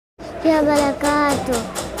يا بركاته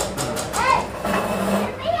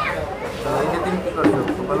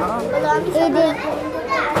ঈদে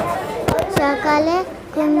সকালে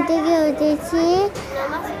ঘুম থেকে উঠেছি,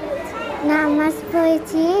 নামাজ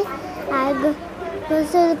পড়েছি আর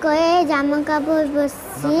গোসল করে জামা কাপড়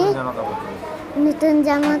বসছি, নতুন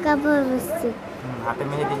জামা কাপড় বসছি। হাতে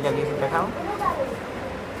মেহেদি লাগিয়েছি, দেখাও।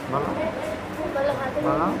 বলো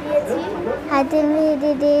হাতে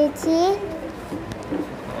মেহেদি দিয়েছি।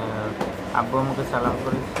 আব্বু আম্মুকে সালাম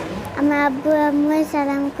করেছি। আমার আব্বু আম্মু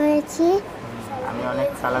সালাম করেছি। আমি অনেক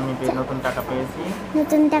সালামি পেয়ে নতুন টাকা পেয়েছি।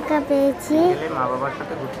 নতুন টাকা পেয়েছি। বিকেলে মা বাবার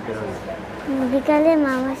সাথে ঘুরতে বের হয়েছি। বিকালে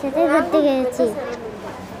মামার সাথে ঘুরতে গেছি।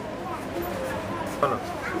 বলো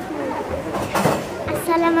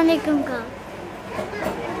আসসালামু আলাইকুম কা।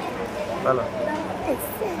 বলো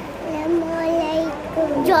আসসালামু আলাইকুম।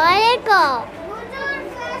 জয় কা।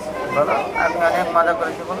 বলো আমি অনেক মজা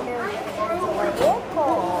করেছি। বলো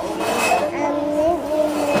আমি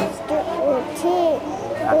উঠি।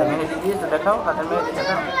 হাতে মেহেদি দিয়েছো, দেখাও। হাতে মেহেদি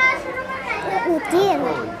দেখাও। উঠি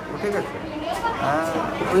উঠে গেছে। হ্যাঁ,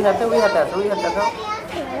 ওই হাতে আছে, ওই হাত দেখাও।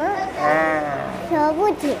 হ্যাঁ সব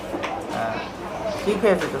উঠি। কি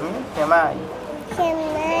খেয়েছো তুমি? সেমাই।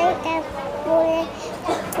 সেমাই, তারপরে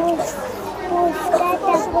ফুচকা,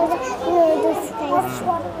 তারপরে নুডলস খাইছি।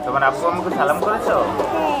 তোমার আব্বু আম্মুকে সালাম করেছো?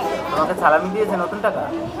 হ্যাঁ। তোমাকে সালামি দিয়েছে নতুন টাকা?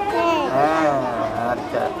 হ্যাঁ। হ্যাঁ,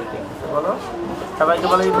 আচ্ছা আচ্ছা, ঠিক আছে। বলো সবাইকে,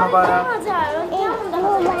 বলো ঈদ মোবারক।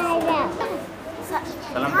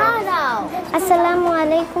 সালাম দাও। আসসালামু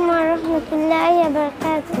আলাইকুম ওয়া রাহমাতুল্লাহি ওয়া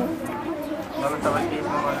বারাকাতুহু। বলো সবাইকে ঈদ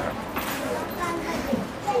মোবারক।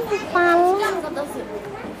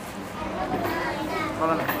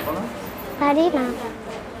 বলো না, বলো। পারি না।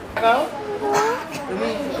 তুমি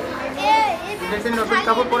ঈদের নতুন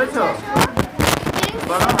কাপড় পরেছো?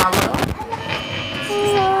 বলো, হ্যাঁ বলো।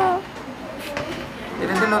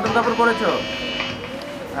 ঈদের নতুন কাপড় পরেছো?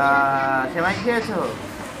 সেমাই খেয়েছো?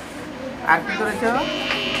 আর কি করেছো?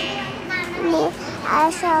 আর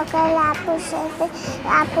সকালে আপুর সাথে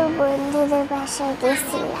আপুর বন্ধুদের বাসায়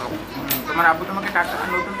গেছিলাম। তোমার আব্বু তোমাকে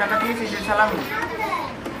নতুন টাকা দিয়েছে ঈদের সালামি?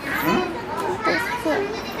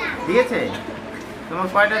 দিয়েছে? তোমার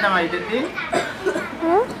কয়টা জামা ঈদের দিন?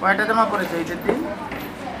 কয়টা জামা পরেছো ঈদের দিন?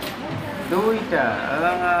 দুইটা।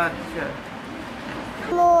 আচ্ছা।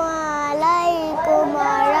 ওয়ালাইকুম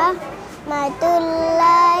রাহমাতুল্লাহি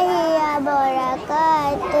ওয়া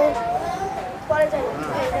বারাকাতুহু।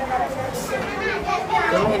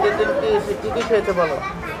 তুমি ঈদের দিন কি খেয়েছো বলো?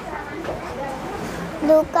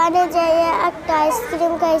 দোকানে যাই একটা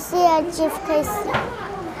আইসক্রিম খাইছি আর চিপস খাইছি।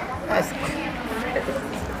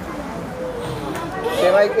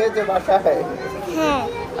 সেমাই খেয়েছো বাসায়? হ্যাঁ।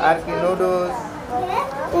 আর কি নুডলস?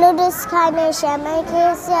 নুডলস খাই নাই, সেমাই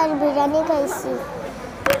খেয়েছি আর বিরিয়ানি খাইছি।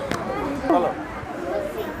 বলো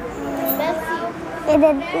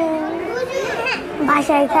এদের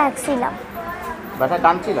বাসায় থাকছিলাম। বাসায়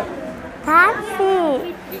কাঁদছিলাম? থাকছি।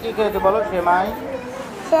 কি কি খেয়েছো বলো? সেমাই,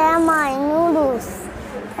 সেমাই, নুডলস,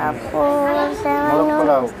 তারপর সেমাই, মোরগ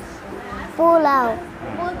পোলাও, নুডলস, পোলাও,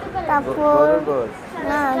 তারপর গরুর গোশত,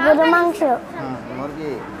 না গরু মাংস,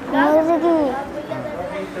 মুরগি, মুরগি,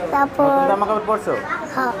 তারপর নতুন জামা কাপড় পরছো?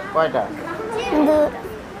 হ্যাঁ কয়টা?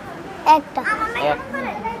 একটা। এক।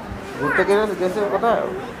 ঘুরতে গেছো কোথাও?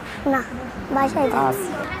 না, বাসায় থাকছি।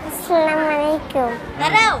 আসসালামু আলাইকুম।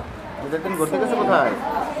 ঈদের দিন ঘুরতে গেছো কোথায়?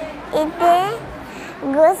 এতে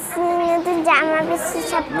গোসল, নতুন জামা পেয়েছি,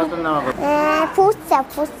 সব নতুন জামা কাপড়।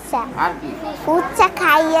 ফুচকা আর কি? ফুচকা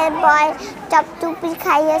খাইয়ে বল, চপ টুপি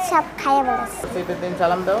খাইয়ে সব খাইয়ে বলেছে। ঈদের দিন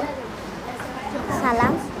সালাম দাও।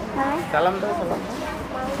 সালাম। সালাম দাও, সালাম দাও।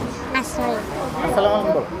 আসসালামু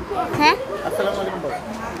আলাইকুম বলো। হ্যাঁ, আসসালামু আলাইকুম বলো।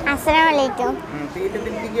 আসসালামু আলাইকুম। তুই ঈদের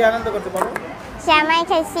দিন কি আনন্দ করছো বলো? সেমাই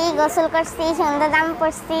খাইছি, গোসল করছি, সন্ধ্যা দাম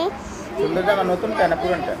পড়ছি। সুন্দর জামা নতুনটা না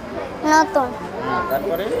পুরানটা? নতুন।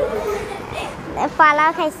 তারপরে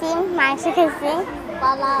পোলাও খাইছি, মাংস খাইছি।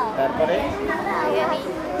 তারপরে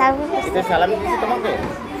তারপর ঈদের সালামি দিয়েছি তোমাকে?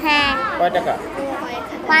 হ্যাঁ, কয় টাকা?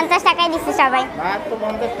 50 টাকাই দিচ্ছে সবাই। মাত্র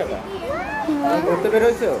 50 টাকা। তুমি ঘুরতে বের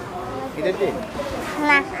হয়েছো ঈদের দিন?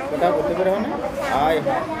 না। কোথাও ঘুরতে বের হয় না?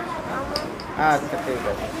 আচ্ছা, ঠিক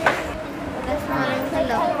আছে।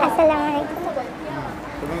 আসসালামু আলাইকুম।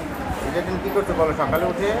 তুমি ঈদের দিন কি করছো বলো? সকালে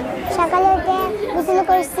উঠে সকালে উঠে গোসল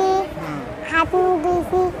করছি, হাত মুখ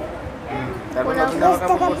ধুইছি, তারপর নতুন জামা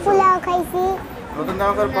কাপড় পরছো? পোলাও খাইছি। নতুন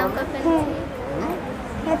জামা কাপড় পরো?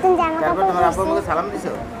 নতুন জামা তারপর কাপড় তোমার আব্বু আমাকে সালাম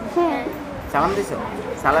দিছো? সালাম দিছো?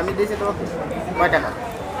 সালামি দিয়েছে তোমাকে? কয় টাকা?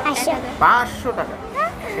 500 টাকা।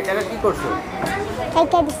 সে টাকা কি করছো?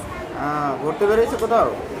 ঘুরতে বেরিয়েছো কোথাও?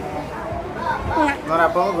 তোমার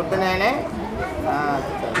আব্বু আমাকে ঘুরতে নেয় নাই?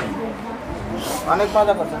 আচ্ছা। অনেক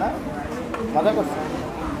মজা করছো না? মজা করছো?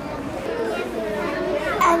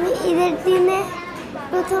 আমি ঈদের দিনে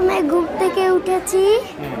প্রথমে ঘুম থেকে উঠেছি,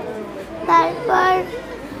 তারপর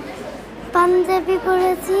পাঞ্জাবি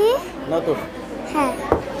পরেছি। নতুন? হ্যাঁ।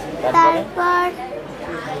 তারপরে? তারপর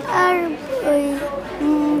আর ওই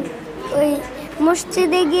ওই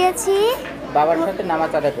মসজিদে গিয়েছি বাবার সাথে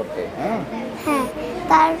নামাজ আদায় করতে। হ্যাঁ।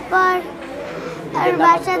 তারপর আর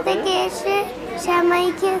বাসা থেকে এসে সেমাই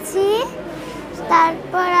খেয়েছি,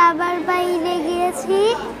 তারপর আবার বাইরে গিয়েছি,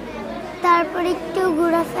 তারপর একটু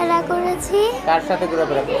ঘোরাফেরা করেছি। কার সাথে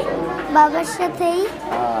ঘোরাফেরা করছো? বাবার সাথেই।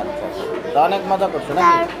 আচ্ছা, তো অনেক মজা করছো না?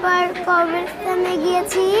 তারপর কবরস্থানে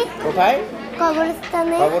গিয়েছি। কোথায়?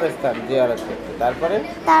 কবরস্থানে। কবরস্থান জিয়ারত করতে। তারপরে?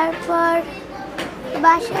 তারপর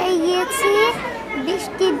বাসায় গিয়েছি,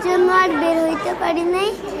 বৃষ্টির জন্য আর বের হইতে পারি নাই।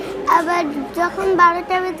 আবার যখন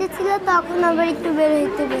 12টা বেজেছিল তখন আবার একটু বের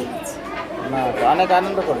হইতে পেরেছি। না, তো অনেক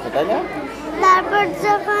আনন্দ করছো তাই না? তারপর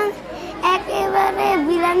যখন একেবারে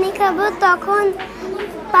বিরিয়ানি খাবো তখন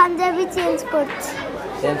পাঞ্জাবি চেঞ্জ করছি।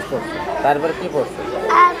 চেঞ্জ করছো, তারপরে কি করছো?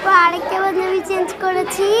 তারপর আরেকটা পাঞ্জাবি চেঞ্জ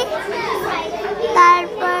করেছি।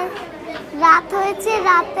 তারপর রাত হয়েছে,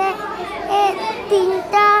 রাতে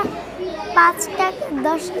 3টা 5 টাকা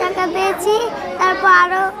 10 টাকা পেয়েছি। তারপর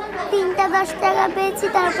আরও 3টা 10 টাকা পেয়েছি।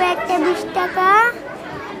 তারপর একটা 20 টাকা।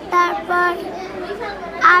 তারপর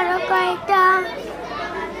আরও কয়েকটা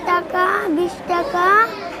টাকা 20 টাকা।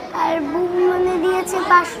 আর বুমনে দিয়েছে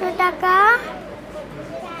 500 টাকা।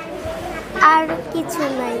 আর কিছু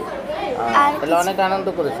নাই। আর তাহলে অনেক আনন্দ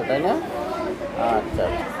করেছো তাই না? আচ্ছা,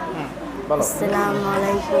 বলো। আসসালামু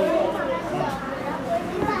আলাইকুম।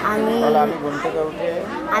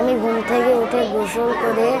 আমি ঘুম থেকে উঠে গোসল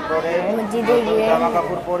করে মসজিদে গিয়ে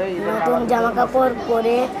নতুন জামা কাপড়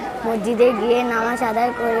পরে মসজিদে গিয়ে নামাজ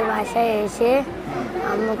আদায় করে বাসায় এসে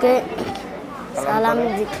আম্মুকে সালাম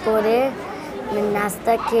করে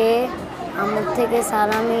নাস্তা খেয়ে আম্মুর থেকে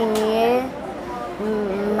সালামি নিয়ে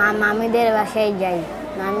মামিদের বাসায় যাই।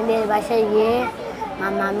 মামিদের বাসায় গিয়ে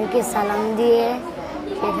মামিকে সালাম দিয়ে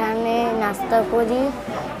সেখানে নাস্তা করি।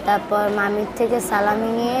 তারপর মামির থেকে সালামি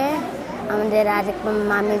নিয়ে আমাদের আরেক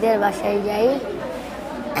মামিদের বাসায় যাই।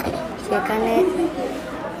 সেখানে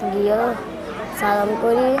গিয়েও সালাম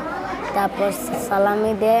করি। তারপর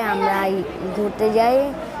সালামি দিয়ে আমরা ঘুরতে যাই।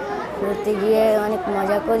 ঘুরতে গিয়ে অনেক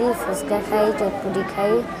মজা করি, ফুচকা খাই, চটপুটি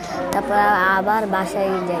খাই। তারপর আবার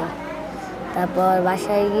বাসায় যাই। তারপর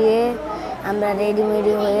বাসায় গিয়ে আমরা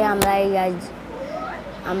রেডিমেডি হয়ে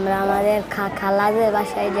আমরা আমাদের খালাদের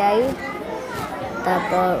বাসায় যাই।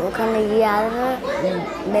 তারপর ওখানে গিয়ে আর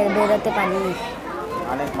বেরোতে পারিনি।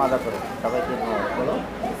 অনেক মজা করে সবাইকে বলো।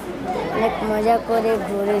 অনেক মজা করে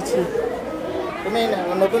ঘুরেছি। তুমি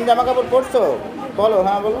নতুন জামা কাপড় পরছো? বলো।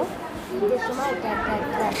 হ্যাঁ বলো।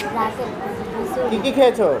 কি কি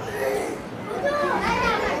খেয়েছো?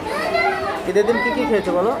 ঈদের দিন কি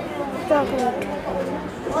খেয়েছো বলো?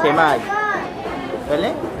 সেমাই। তাহলে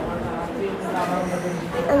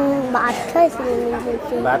ভাত খাইছি।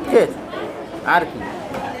 ভাত খেয়েছো? আর কি?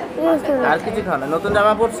 আর কিছু খাও না? নতুন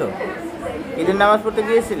জামা পরছো? ঈদের নামাজ পড়তে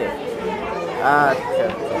গিয়েছিলে? আচ্ছা,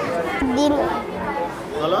 দিন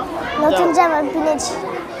বলো। নতুন জামা কিনেছি।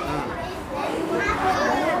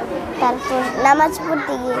 তারপর নামাজ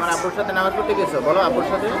পড়তে গিয়েছি। তোমার আব্বুর সাথে নামাজ পড়তে গেছো? বলো।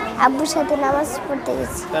 আব্বুর সাথে নামাজ পড়তে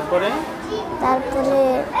গেছি। তারপরে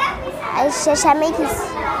আইসা সেমাই খেয়েছি।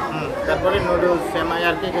 তারপরে নুডলস, সেমাই,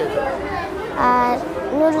 আর কি খেয়েছো? আর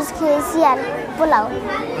নুডলস খেয়েছি আর পোলাও।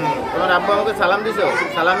 তোমার আব্বু আমাকে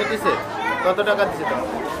সালামি দিছে? কত টাকা দিছে তোমার?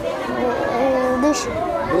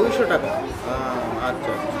 200 টাকা।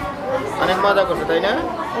 আচ্ছা, অনেক মজা করছো তাই না?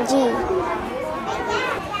 জি।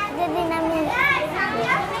 যেদিন আমি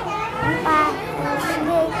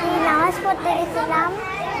নামাজ পড়তে গেছিলাম,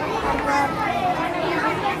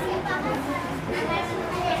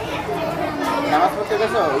 নামাজ পড়তে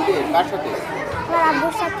গেছো ঈদে কার সাথে? আমার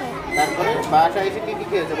আব্বুর সাথে। তারপরে বাসায় এসে কি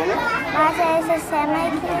খেয়েছো বলো? বাসায় এসে সেমাই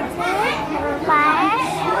খেয়েছি,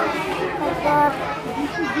 পায়েস, তারপর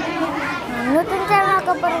নতুন জামা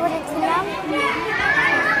কাপড় পরেছিলাম।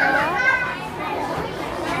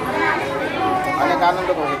 অনেক আনন্দ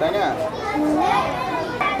করছো তাই না?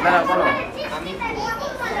 দাঁড়াও, বলো।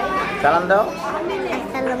 সালাম দাও।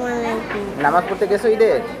 আসসালামু আলাইকুম। নামাজ পড়তে গেছো ঈদে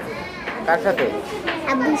কার সাথে?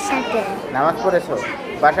 আব্বুর সাথে। নামাজ পড়েছো?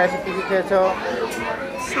 বাসায় এসে কি খেয়েছো?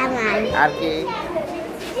 সেমাই। আর কি?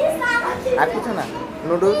 আর কিছু না?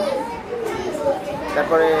 নুডলস,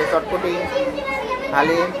 তারপরে চটপটি,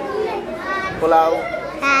 হালিম, পোলাও।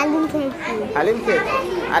 হালিম খেয়েছি। হালিম খেয়েছো?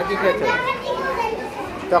 আর কি খেয়েছো?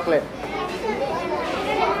 চকলেট।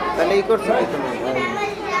 তাহলে করছো কি তুমি?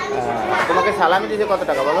 তোমাকে সালামি দিতে কত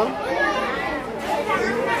টাকা বলো?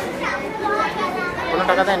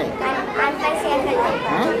 কোনো টাকা দেয়নি?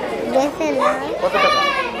 হ্যাঁ? গেছে না কত টাকা?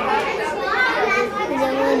 যে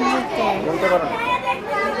মসজিদে বলতে পারো না?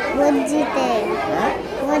 মসজিদে হ্যাঁ?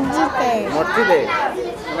 মসজিদে মসজিদে?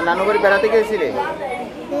 তোমার নানু বাড়ি বেড়াতে গিয়েছিলে?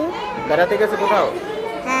 হুম? বেড়াতে গেছে কোথাও?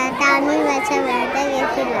 হ্যাঁ টাউনের বাচ্চা বেড়াতে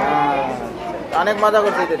গেছিল অনেক মজা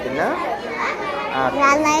করছে ঈদের দিন, না? আচ্ছা,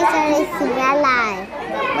 মেলায় চড়েছি মেলায়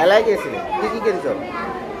মেলায় গিয়েছিলে, কি কি কিনছো?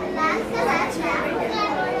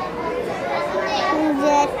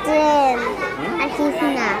 যে ট্রেন আর কিছু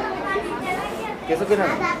না কিছু কিনো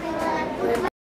না?